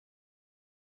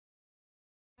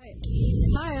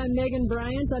Hi, I'm Megan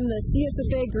Bryant. I'm the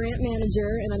CSFA Grant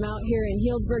Manager, and I'm out here in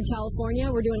Healdsburg,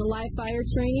 California. We're doing a live fire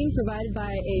training provided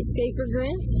by a SAFER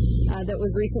grant that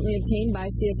was recently obtained by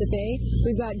CSFA.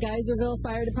 We've got Geyserville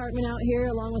Fire Department out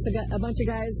here, along with a bunch of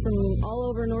guys from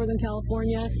all over Northern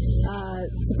California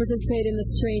to participate in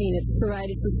this training. It's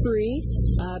provided for free,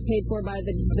 paid for by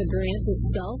the grant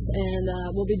itself, and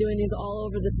we'll be doing these all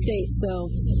over the state.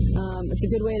 So it's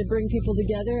a good way to bring people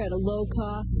together at a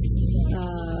low-cost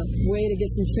way to get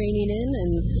some training in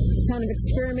and kind of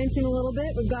experimenting a little bit.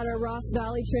 We've got our Ross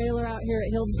Valley trailer out here at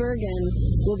Healdsburg, and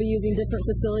we'll be using different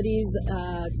facilities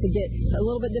to get a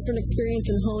little bit different experience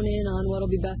and hone in on what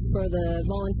will be best for the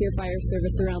volunteer fire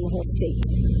service around the whole state.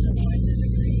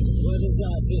 What does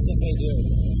CSFA do?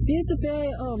 CSFA,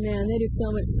 oh man, they do so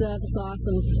much stuff. It's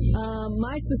awesome.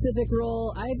 My specific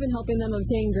role, I've been helping them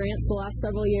obtain grants the last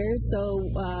several years. So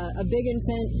a big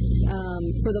intent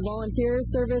for the volunteer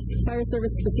service, fire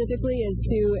service specifically, is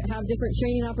to have different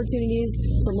training opportunities,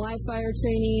 from live fire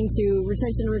training to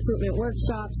retention and recruitment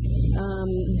workshops.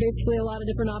 Basically a lot of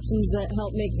different options that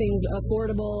help make things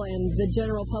affordable, and the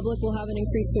general public will have an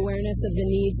increased awareness of the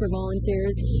need for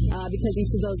volunteers because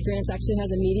each of those grants actually has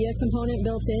a media component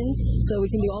built in, so we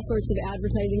can do all sorts of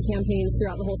advertising campaigns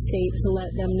throughout the whole state to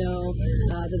let them know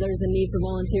that there's a need for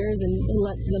volunteers, and to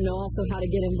let them know also how to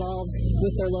get involved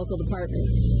with their local department.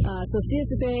 So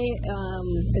CSFA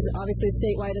is obviously a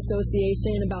statewide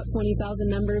association, about 20,000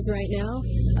 members right now,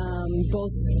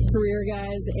 both career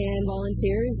guys and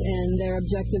volunteers, and their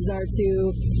objectives are to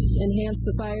enhance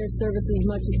the fire service as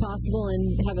much as possible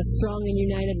and have a strong and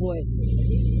united voice.